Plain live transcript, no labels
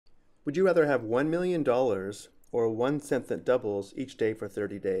Would you rather have $1 million or 1 cent that doubles each day for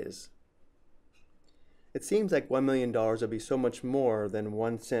 30 days? It seems like $1 million would be so much more than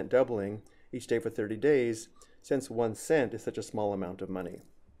 1 cent doubling each day for 30 days, since 1 cent is such a small amount of money.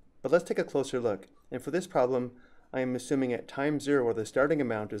 But let's take a closer look. And for this problem, I am assuming at time 0 where the starting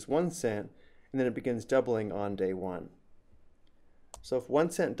amount is 1 cent, and then it begins doubling on day 1. So if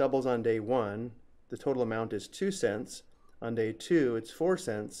 1 cent doubles on day 1, the total amount is 2 cents. On day 2, it's 4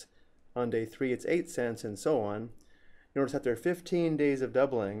 cents. On day 3, it's 8 cents, and so on. Notice after 15 days of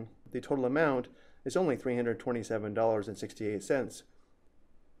doubling, the total amount is only $327.68,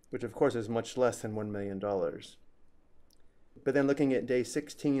 which of course is much less than $1 million. But then looking at day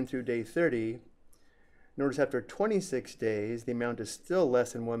 16 through day 30, notice after 26 days, the amount is still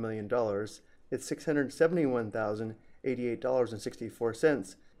less than $1 million. It's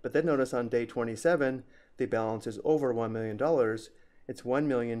 $671,088.64. But then notice on day 27, the balance is over $1 million. It's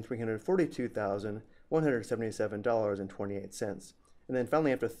 $1,342,177.28. And then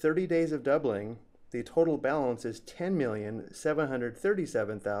finally, after 30 days of doubling, the total balance is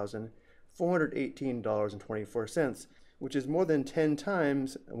 $10,737,418.24, which is more than 10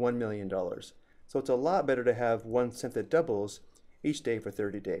 times $1 million. So it's a lot better to have 1 cent that doubles each day for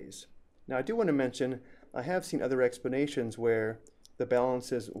 30 days. Now I do want to mention, I have seen other explanations where the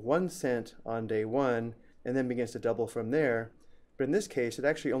balance is 1 cent on day 1 and then begins to double from there. But in this case, it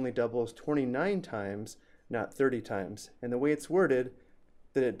actually only doubles 29 times, not 30 times. And the way it's worded,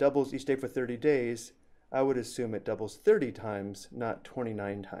 that it doubles each day for 30 days, I would assume it doubles 30 times, not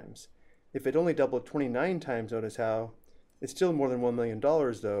 29 times. If it only doubled 29 times, notice how it's still more than $1 million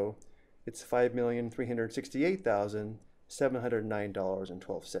though. It's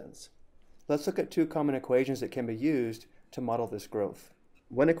 $5,368,709.12. Let's look at two common equations that can be used to model this growth.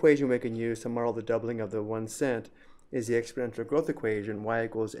 One equation we can use to model the doubling of the 1 cent is the exponential growth equation, y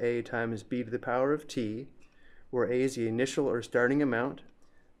equals a times b to the power of t, where a is the initial or starting amount,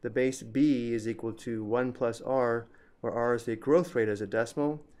 the base b is equal to 1 plus r, where r is the growth rate as a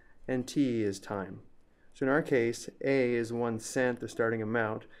decimal, and t is time. So in our case, a is 1 cent, the starting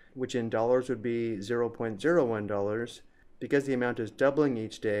amount, which in dollars would be $0.01. Because the amount is doubling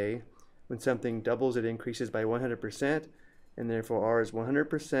each day, when something doubles, it increases by 100%, and therefore r is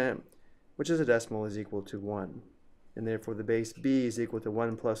 100%, which as a decimal is equal to 1. And therefore the base b is equal to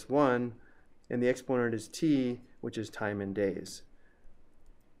 1 plus 1, and the exponent is t, which is time in days.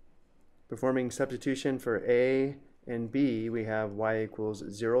 Performing substitution for a and b, we have y equals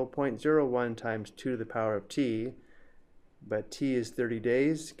 0.01 times 2 to the power of t, but t is 30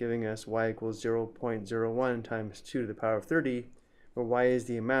 days, giving us y equals 0.01 times 2 to the power of 30, where y is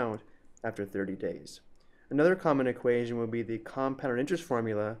the amount after 30 days. Another common equation would be the compounded interest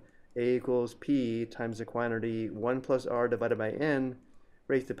formula, a equals p times the quantity 1 plus r divided by n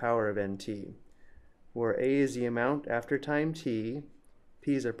raised to the power of nt, where a is the amount after time t,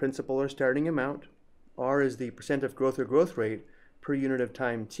 p is a principal or starting amount, r is the percent of growth or growth rate per unit of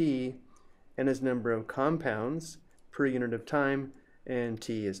time t, n is the number of compounds per unit of time, and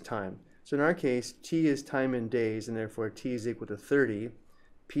t is time. So in our case, t is time in days, and therefore t is equal to 30.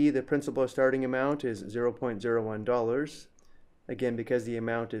 P, the principal or starting amount, is $0.01. Again, because the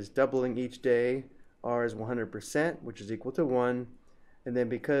amount is doubling each day, r is 100%, which is equal to 1. And then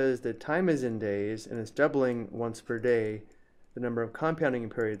because the time is in days and it's doubling once per day, the number of compounding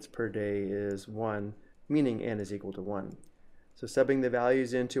periods per day is 1, meaning n is equal to 1. So subbing the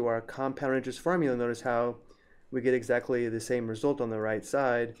values into our compound interest formula, notice how we get exactly the same result on the right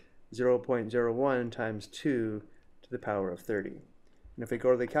side, 0.01 times 2 to the power of 30. And if we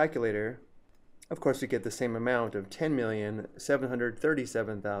go to the calculator, of course we get the same amount of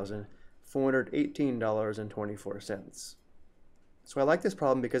 $10,737,418.24. So I like this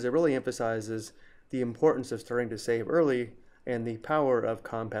problem because it really emphasizes the importance of starting to save early and the power of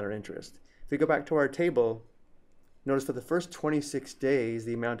compounded interest. If we go back to our table, notice for the first 26 days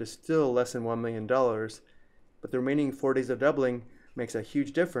the amount is still less than $1 million, but the remaining 4 days of doubling makes a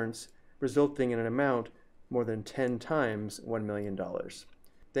huge difference, resulting in an amount more than 10 times $1 million.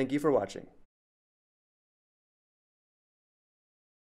 Thank you for watching.